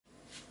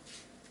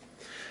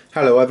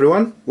Hello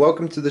everyone,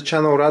 welcome to the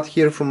channel. Rad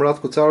here from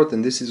Radko Tarot,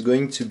 and this is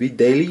going to be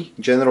daily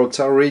general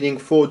tarot reading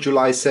for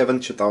July 7,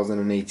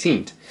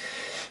 2018.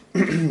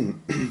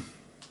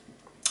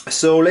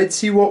 So let's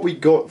see what we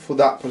got for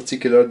that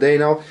particular day.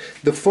 Now,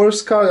 the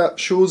first card that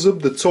shows up,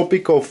 the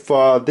topic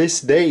of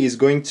this day is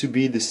going to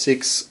be the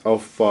Six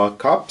of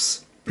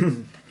Cups.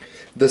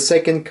 The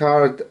second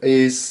card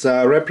is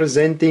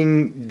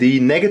representing the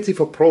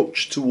negative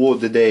approach toward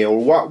the day, or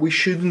what we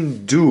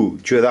shouldn't do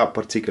during that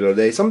particular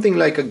day, something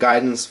like a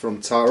guidance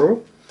from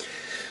tarot.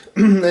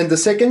 And the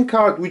second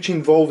card, which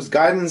involves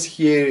guidance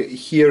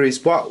here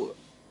is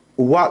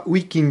what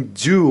we can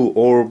do,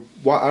 or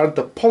what are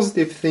the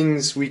positive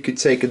things we could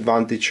take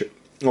advantage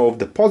of,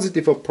 the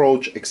positive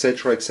approach,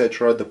 etc.,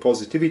 etc., the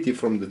positivity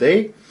from the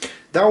day.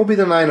 That will be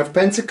the Nine of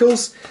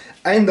Pentacles.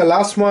 And the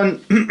last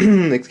one,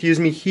 excuse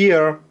me,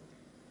 here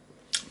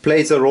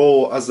plays a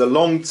role as a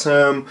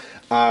long-term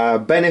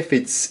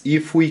benefits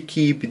if we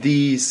keep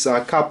these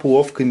couple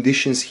of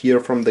conditions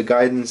here from the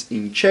guidance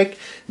in check.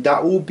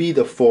 That will be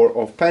the Four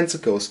of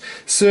Pentacles.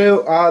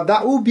 So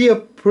that will be a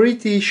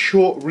pretty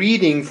short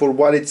reading for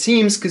what it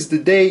seems, because the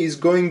day is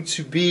going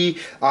to be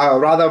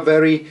rather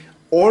very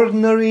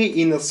ordinary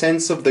in a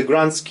sense of the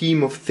grand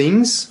scheme of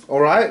things, all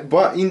right,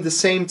 but in the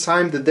same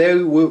time the day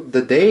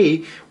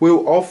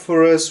will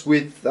offer us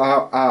with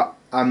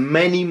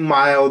many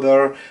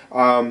milder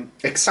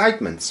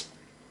excitements,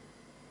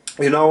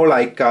 you know,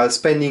 like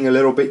spending a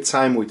little bit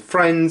time with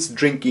friends,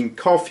 drinking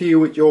coffee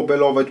with your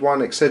beloved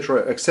one,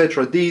 etc.,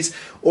 etc. These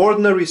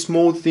ordinary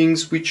small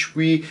things which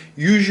we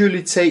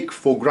usually take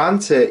for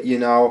granted, you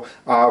know,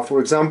 for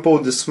example,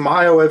 the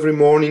smile every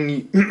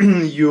morning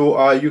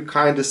you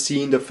kind of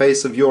see in the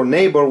face of your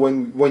neighbor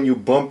when you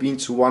bump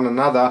into one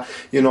another,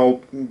 you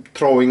know,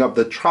 throwing up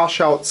the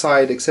trash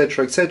outside,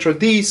 etc., etc.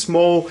 These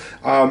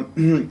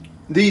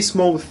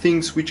small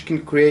things which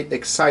can create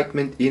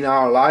excitement in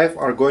our life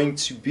are going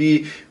to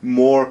be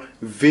more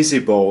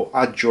visible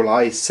at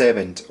July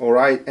 7th,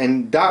 alright?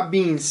 And that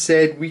being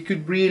said, we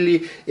could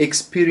really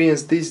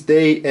experience this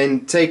day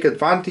and take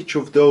advantage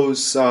of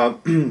those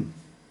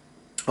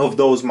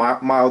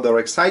milder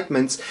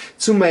excitements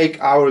to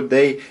make our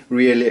day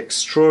really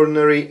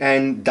extraordinary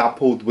and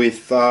dappled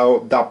with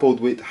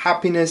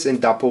happiness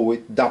and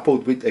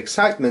dappled with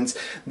excitements.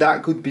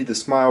 That could be the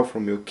smile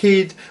from your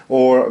kid,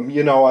 or,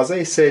 you know, as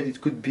I said,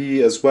 it could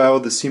be as well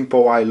the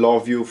simple I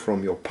love you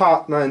from your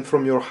partner and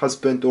from your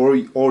husband or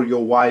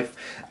your wife,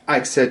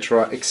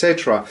 etc.,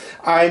 etc.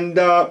 And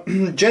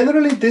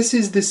generally this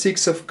is the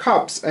Six of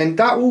Cups, and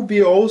that will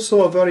be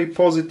also a very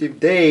positive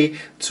day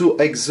to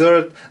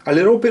exert a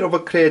little bit of a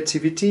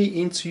creativity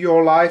into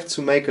your life,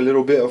 to make a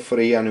little bit of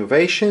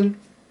renovation,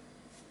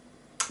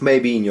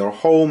 maybe in your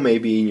home,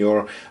 maybe in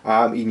your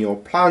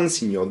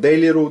plans, in your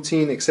daily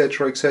routine,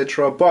 etc.,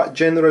 etc. But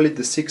generally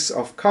the Six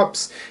of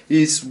Cups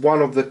is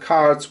one of the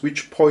cards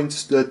which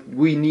points that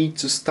we need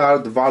to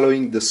start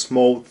valuing the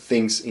small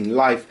things in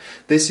life.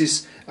 This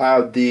is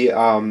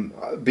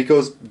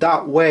because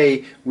that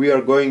way we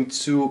are going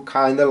to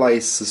kind of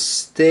like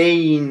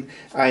sustain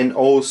and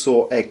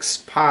also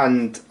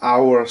expand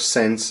our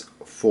sense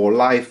for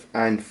life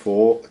and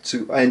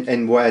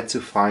and where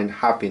to find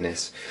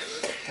happiness.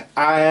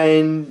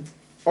 And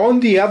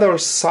on the other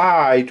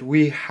side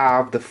we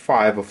have the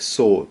Five of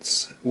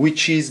Swords,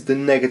 which is the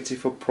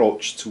negative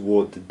approach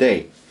toward the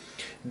day.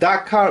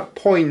 That card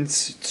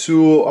points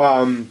to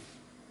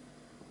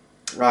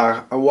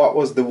what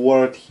was the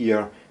word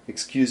here?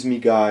 Excuse me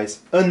guys,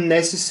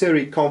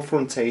 unnecessary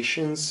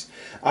confrontations,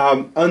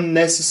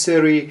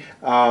 unnecessary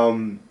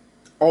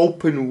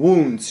open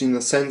wounds, in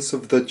the sense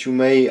of that you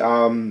may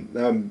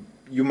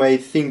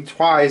think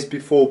twice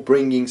before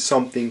bringing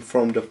something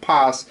from the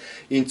past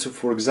into,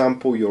 for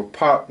example, your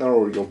partner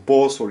or your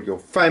boss or your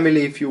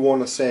family, if you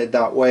want to say it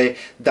that way.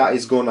 That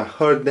is gonna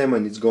hurt them,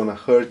 and it's gonna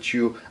hurt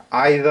you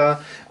either.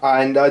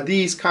 And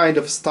these kind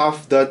of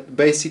stuff that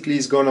basically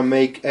is gonna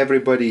make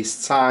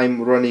everybody's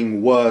time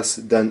running worse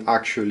than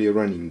actually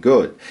running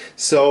good.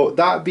 So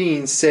that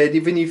being said,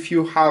 even if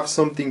you have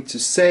something to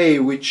say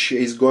which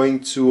is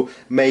going to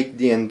make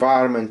the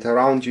environment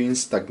around you in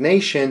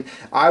stagnation,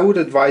 I would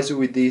advise you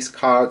with these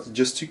cards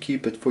just to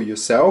keep it for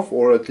yourself,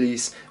 or at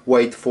least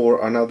wait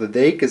for another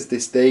day, because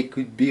this day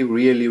could be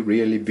really,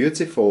 really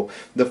beautiful.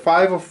 The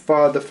Five of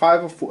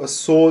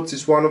Swords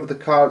is one of the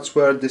cards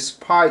where,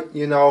 despite,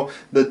 you know,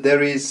 that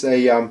there is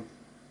a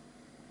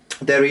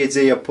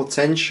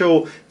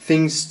potential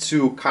things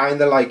to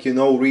kind of like, you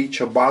know, reach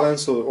a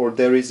balance, or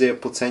there is a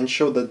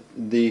potential that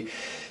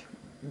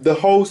the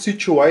whole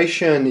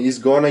situation is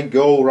gonna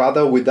go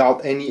rather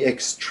without any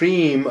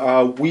extreme,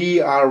 we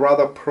are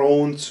rather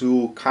prone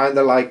to kind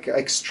of like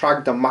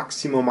extract the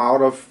maximum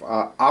out of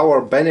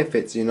our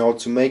benefits, you know,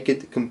 to make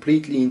it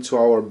completely into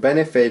our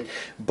benefit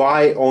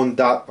by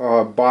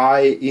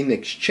in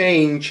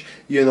exchange,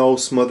 you know,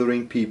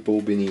 smothering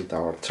people beneath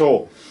our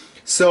toe.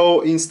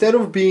 So instead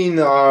of being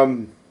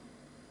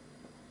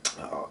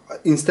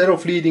instead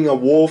of leading a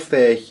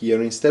warfare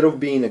here, instead of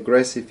being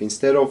aggressive,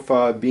 instead of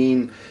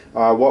being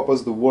what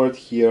was the word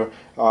here,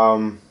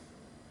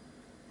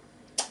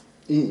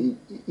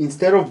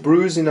 instead of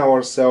bruising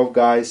ourselves,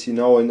 guys, you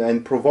know,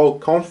 and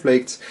provoke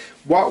conflicts,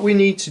 what we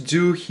need to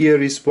do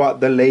here is what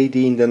the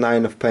lady in the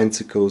Nine of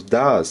Pentacles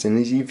does.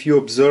 And if you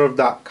observe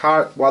that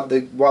card, what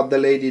the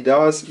lady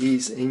does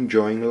is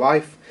enjoying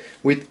life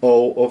with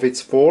all of its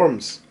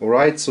forms. All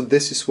right, so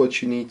this is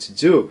what you need to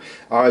do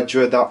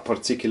during that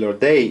particular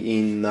day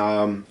in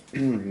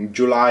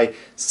July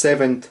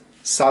 7th,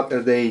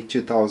 Saturday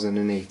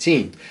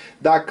 2018.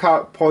 That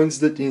card points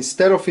that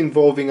instead of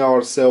involving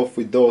ourselves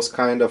with those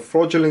kind of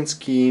fraudulent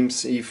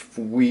schemes,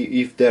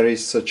 if there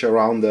is such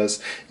around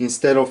us,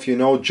 instead of, you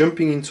know,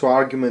 jumping into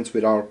arguments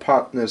with our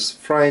partners,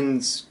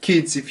 friends,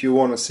 kids, if you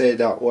want to say it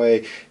that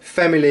way,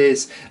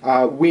 families,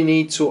 we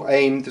need to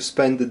aim to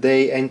spend the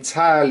day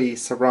entirely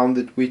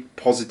surrounded with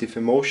positive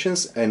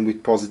emotions and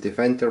with positive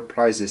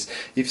enterprises.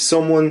 If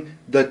someone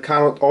that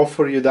cannot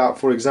offer you that,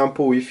 for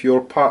example, if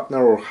your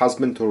partner or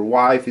husband or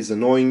wife is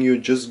annoying you,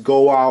 just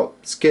go out,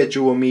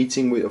 schedule a meeting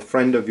with a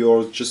friend of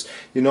yours. Just,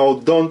 you know,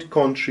 don't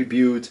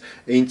contribute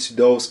into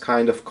those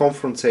kind of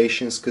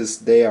confrontations, because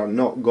they are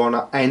not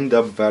gonna end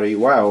up very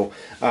well,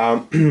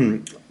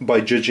 by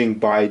judging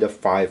by the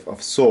Five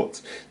of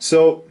Swords.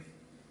 So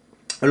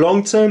a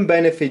long-term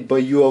benefit by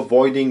you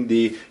avoiding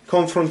the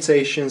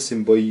confrontations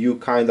and by you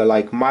kind of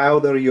like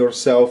milder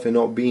yourself and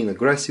not being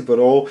aggressive at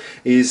all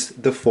is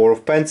the Four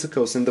of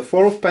Pentacles. And the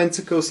Four of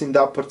Pentacles in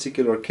that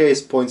particular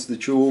case points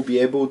that you will be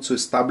able to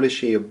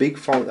establish a big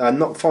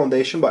not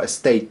foundation, but a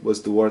state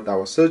was the word I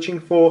was searching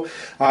for,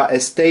 a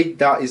state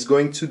that is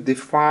going to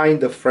define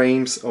the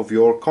frames of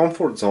your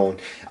comfort zone.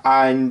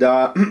 And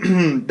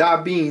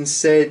that being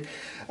said,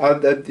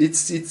 that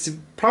it's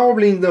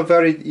probably in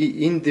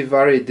the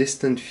very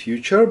distant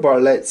future,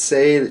 but let's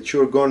say that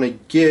you're gonna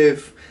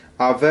give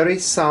a very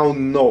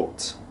sound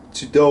note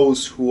to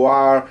those who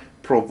are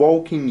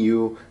provoking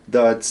you,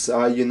 that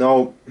you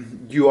know,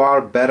 you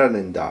are better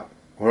than that,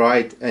 all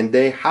right, and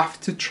they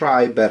have to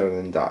try better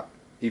than that,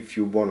 if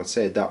you want to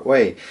say it that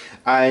way.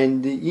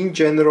 And in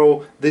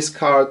general, this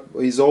card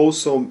is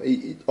also,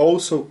 it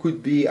also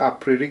could be a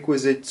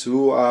prerequisite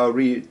to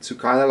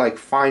kind of like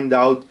find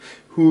out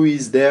who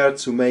is there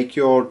to make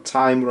your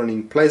time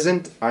running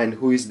pleasant and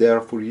who is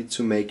there for you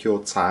to make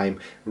your time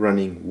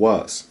running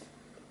worse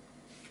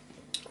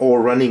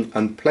or running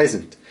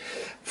unpleasant.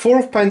 Four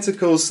of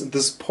Pentacles,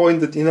 this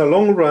point that in the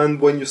long run,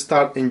 when you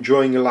start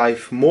enjoying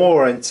life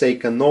more and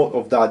take a note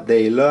of that,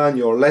 they learn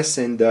your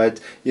lesson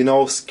that, you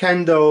know,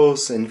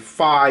 scandals and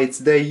fights,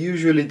 they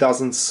usually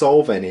doesn't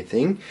solve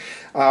anything.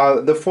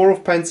 The Four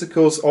of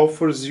Pentacles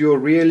offers you a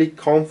really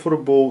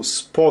comfortable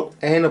spot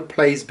and a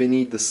place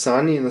beneath the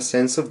sun, in the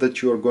sense of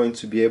that you are going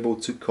to be able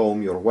to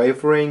calm your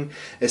wavering,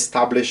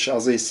 establish,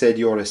 as I said,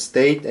 your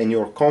estate and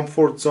your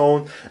comfort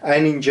zone.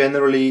 And in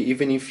generally,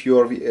 even if you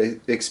are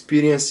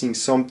experiencing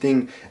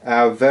something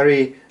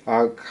very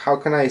how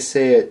can I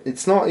say it?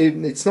 It's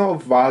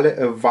not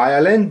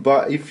violent,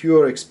 but if you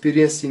are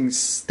experiencing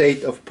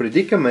state of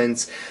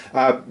predicaments,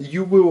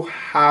 you will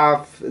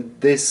have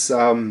this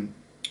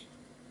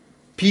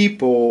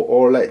people,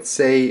 or let's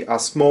say a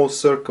small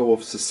circle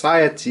of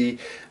society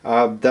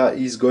that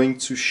is going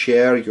to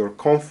share your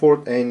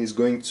comfort and is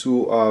going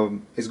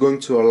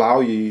to allow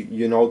you,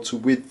 you know, to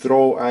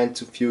withdraw and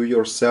to feel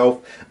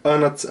yourself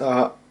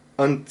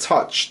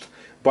untouched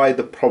by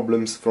the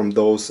problems from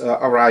those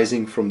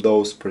arising from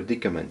those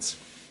predicaments.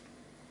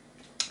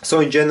 So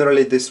in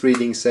generally, this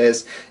reading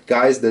says,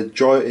 guys, that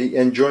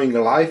enjoying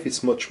life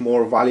is much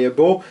more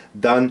valuable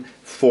than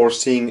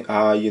forcing,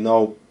 you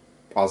know,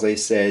 as I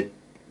said,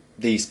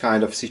 these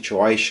kind of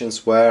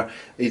situations where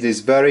it is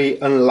very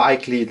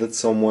unlikely that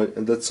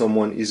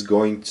someone is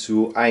going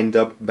to end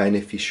up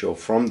beneficial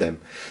from them.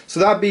 So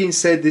that being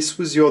said, this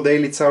was your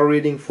daily tarot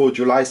reading for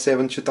July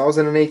 7,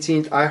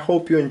 2018. I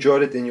hope you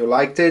enjoyed it and you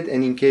liked it,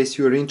 and in case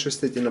you are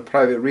interested in a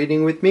private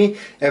reading with me,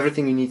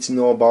 everything you need to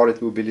know about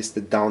it will be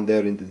listed down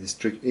there in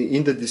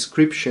the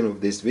description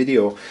of this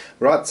video.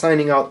 Rad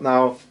signing out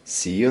now.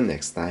 See you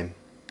next time.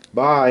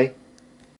 Bye.